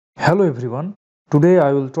Hello everyone. Today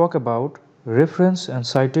I will talk about reference and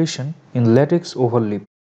citation in Latex Overleaf.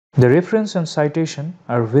 The reference and citation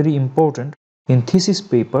are very important in thesis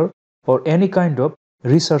paper or any kind of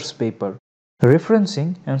research paper.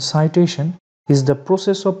 Referencing and citation is the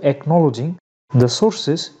process of acknowledging the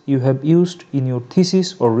sources you have used in your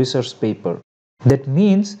thesis or research paper. That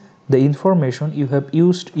means the information you have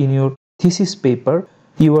used in your thesis paper,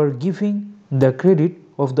 you are giving the credit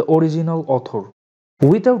of the original author.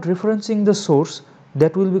 Without referencing the source,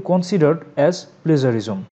 that will be considered as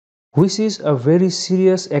plagiarism, which is a very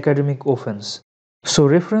serious academic offense. So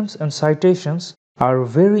reference and citations are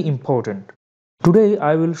very important. Today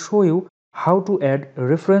I will show you how to add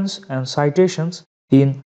reference and citations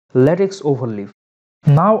in Latex Overleaf.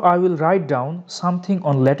 Now I will write down something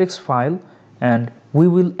on LaTeX file and we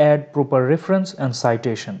will add proper reference and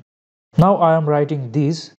citation. Now I am writing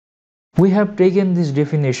this. We have taken this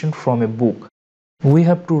definition from a book. We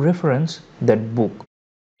have to reference that book.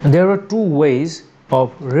 There are two ways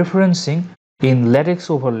of referencing in Latex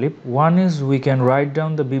Overleaf. One is we can write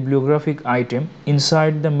down the bibliographic item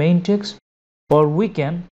inside the main text, or we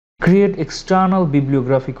can create external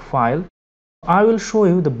bibliographic file. I will show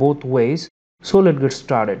you the both ways. So let's get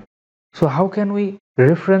started. So how can we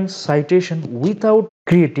reference citation without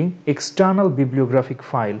creating external bibliographic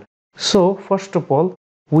file? So first of all,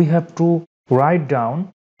 we have to write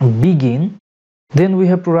down begin. Then we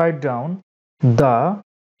have to write down the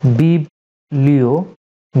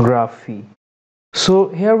bibliography. So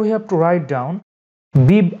here we have to write down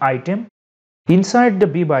bib item. Inside the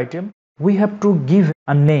bib item, we have to give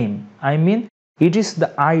a name. I mean, it is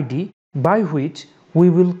the ID by which we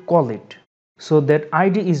will call it. So that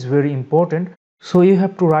ID is very important. So you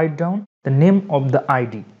have to write down the name of the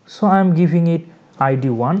ID. So I am giving it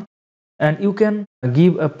ID1, and you can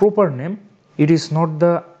give a proper name. It is not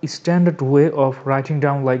the standard way of writing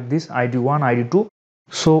down like this ID1, ID2.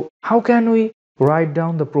 So how can we write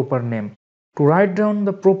down the proper name? To write down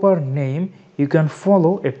the proper name, you can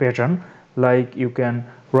follow a pattern, like you can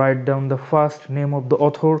write down the first name of the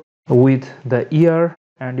author with the year,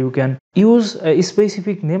 and you can use a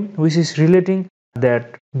specific name which is relating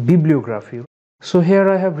that bibliography. So here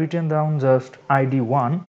I have written down just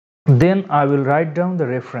ID1. Then I will write down the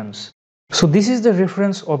reference. So this is the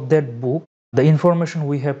reference of that book, the information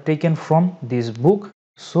we have taken from this book.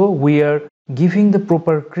 So we are giving the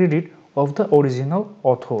proper credit of the original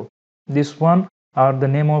author. This one are the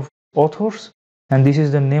name of authors, and this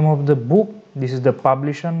is the name of the book. This is the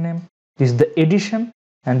publisher name, this is the edition,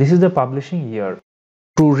 and this is the publishing year.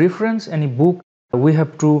 To reference any book, we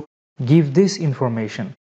have to give this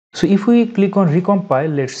information. So if we click on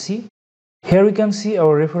recompile, let's see. Here we can see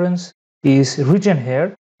our reference is written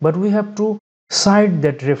here, but we have to cite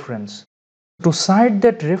that reference. To cite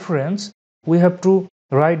that reference, we have to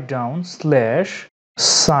write down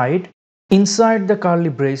 /cite. Inside the curly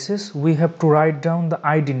braces, we have to write down the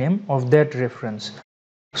ID name of that reference.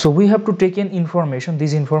 So we have to take in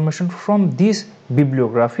this information from this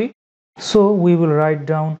bibliography. So we will write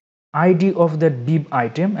down ID of that bib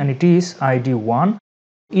item, and it is ID1.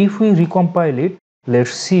 If we recompile it,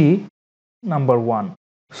 let's see number 1.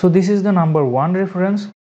 So this is the number 1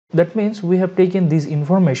 reference. That means we have taken this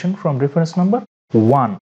information from reference number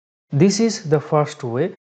 1. This is the first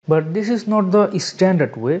way, but this is not the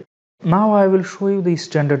standard way. Now I will show you the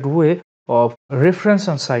standard way of reference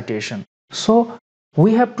and citation. So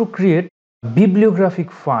we have to create a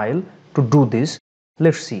bibliographic file to do this.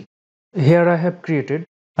 Let's see. Here I have created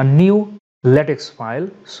a new LaTeX file.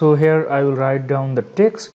 So here I will write down the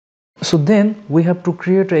text. So then we have to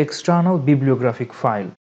create an external bibliographic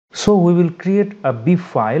file. So we will create a bib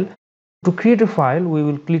file. To create a file, we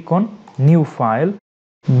will click on new file,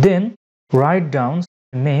 then write down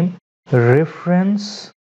name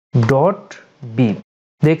reference.bib.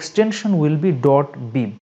 The extension will be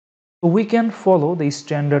 .bib. So we can follow the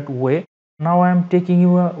standard way. Now I am taking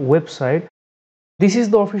you a website. This is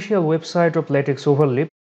the official website of Latex Overleaf.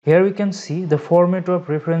 Here we can see the format of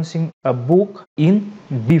referencing a book in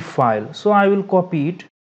bib file. So I will copy it.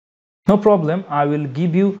 No problem, I will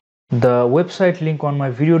give you the website link on my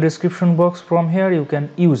video description box. From here you can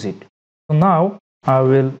use it. So now I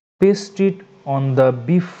will paste it on the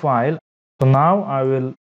bib file. So now I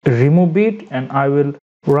will remove it and I will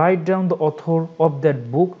write down the author of that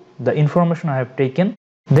book, the information I have taken.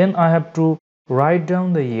 Then I have to write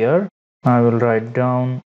down the year. I will write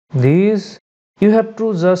down this. You have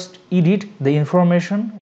to just edit the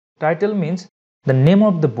information. Title means the name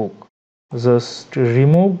of the book. Just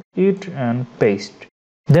remove it and paste.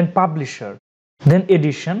 Then publisher, then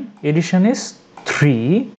edition is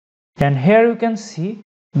 3, and here you can see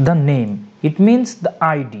the name. It means the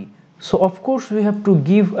ID. So of course we have to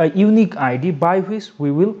give a unique ID by which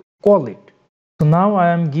we will call it. So now I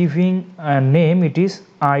am giving a name, it is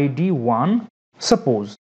ID1.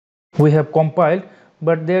 Suppose we have compiled,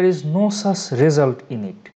 but there is no such result in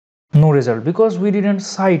it. No result because we didn't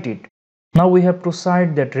cite it. Now we have to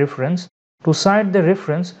cite that reference. To cite the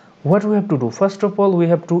reference, what we have to do? First of all, we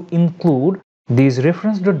have to include this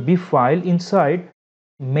reference.bib file inside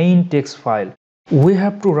main text file. We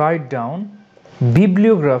have to write down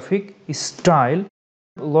bibliographic style.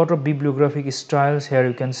 A lot of bibliographic styles here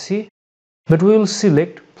you can see, but we will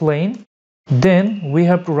select plain. Then we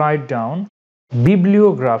have to write down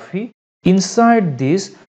bibliography. Inside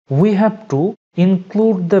this we have to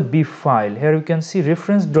include the bib file. Here you can see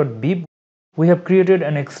reference.bib. We have created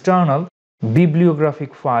an external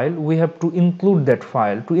bibliographic file. We have to include that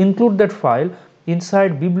file. To include that file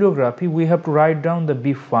inside bibliography, we have to write down the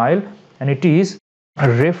bib file, and it is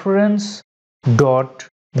reference.bib.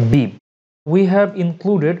 We have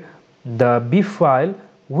included the bib file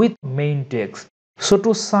with main text. So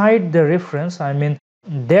to cite the reference, I mean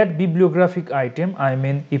that bibliographic item, I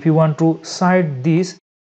mean if you want to cite this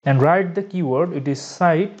and write the keyword, it is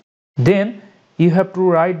cite, then you have to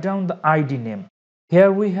write down the ID name.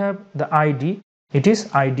 Here we have the ID, it is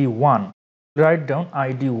ID1. Write down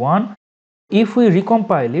ID1. If we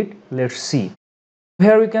recompile it, let's see.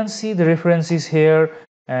 Here we can see the reference is here,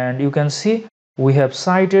 and you can see we have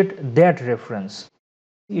cited that reference.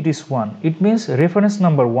 It is 1. It means reference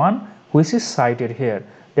number 1 which is cited here.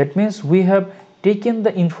 That means we have taken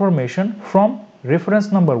the information from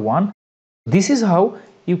reference number 1. This is how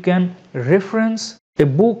you can reference a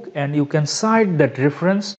book and you can cite that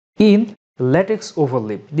reference in Latex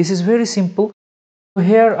Overleaf. This is very simple.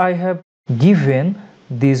 Here I have given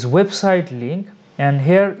this website link, and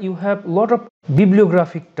here you have a lot of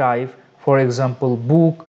bibliographic type, for example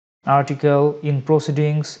book, article, in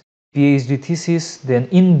proceedings, PhD thesis, then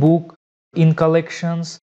in book, in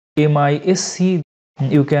collections, MISC.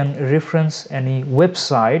 You can reference any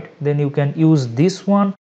website, then you can use this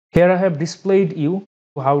one. Here I have displayed you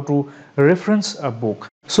how to reference a book.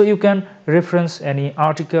 So you can reference any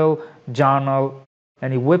article, journal,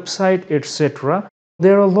 any website, etc.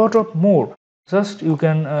 There are a lot of more. Just you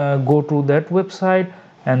can go to that website,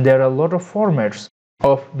 and there are a lot of formats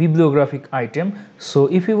of bibliographic item. So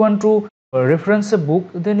if you want to reference a book,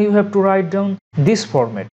 then you have to write down this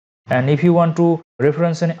format, and if you want to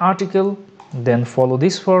reference an article, then follow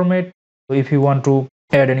this format. So if you want to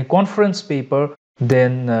add any conference paper,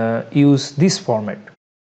 then use this format.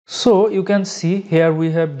 So you can see here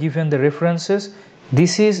we have given the references.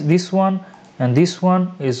 This is this one, and this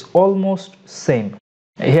one is almost same.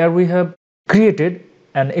 Here we have created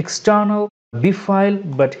an external bib file,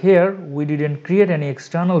 but here we didn't create any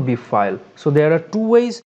external bib file. So there are two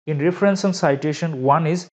ways in reference and citation. One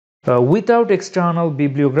is without external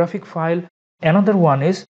bibliographic file. Another one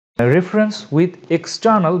is reference with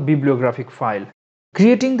external bibliographic file.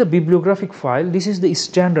 Creating the bibliographic file, this is the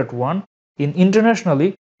standard one.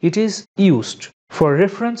 Internationally, it is used for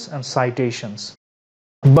reference and citations.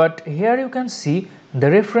 But here you can see the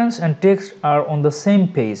reference and text are on the same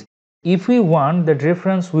page. If we want that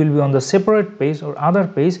reference will be on the separate page or other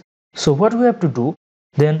page, so what we have to do,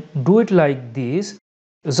 then do it like this.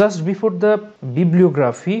 Just before the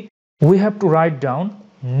bibliography, we have to write down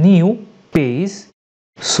new page.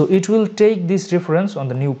 So it will take this reference on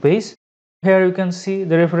the new page. Here you can see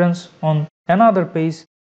the reference on another page.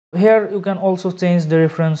 Here you can also change the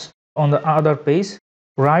reference on the other page.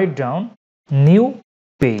 Write down new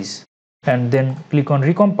page and then click on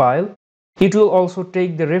recompile. It will also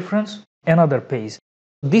take the reference another page.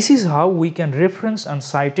 This is how we can reference and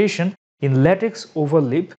citation in Latex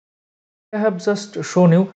Overleaf. I have just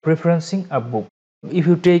shown you referencing a book. If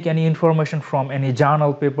you take any information from any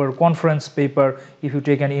journal paper, conference paper, if you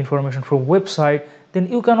take any information from website, then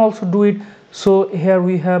you can also do it. So here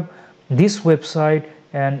we have this website,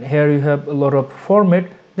 and here you have a lot of format,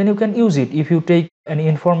 then you can use it. If you take any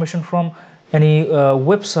information from any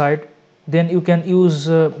website, then you can use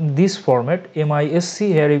this format, MISC.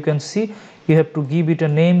 Here you can see you have to give it a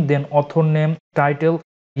name, then author name, title,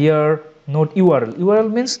 year, not URL.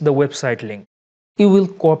 URL means the website link. You will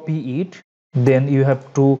copy it, then you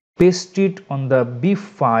have to paste it on the bib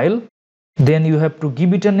file, then you have to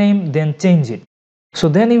give it a name, then change it. So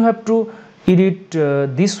then you have to edit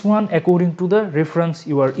this one according to the reference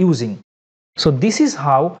you are using. So this is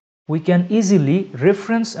how we can easily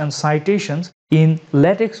reference and citations in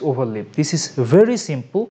Latex Overleaf. This is very simple.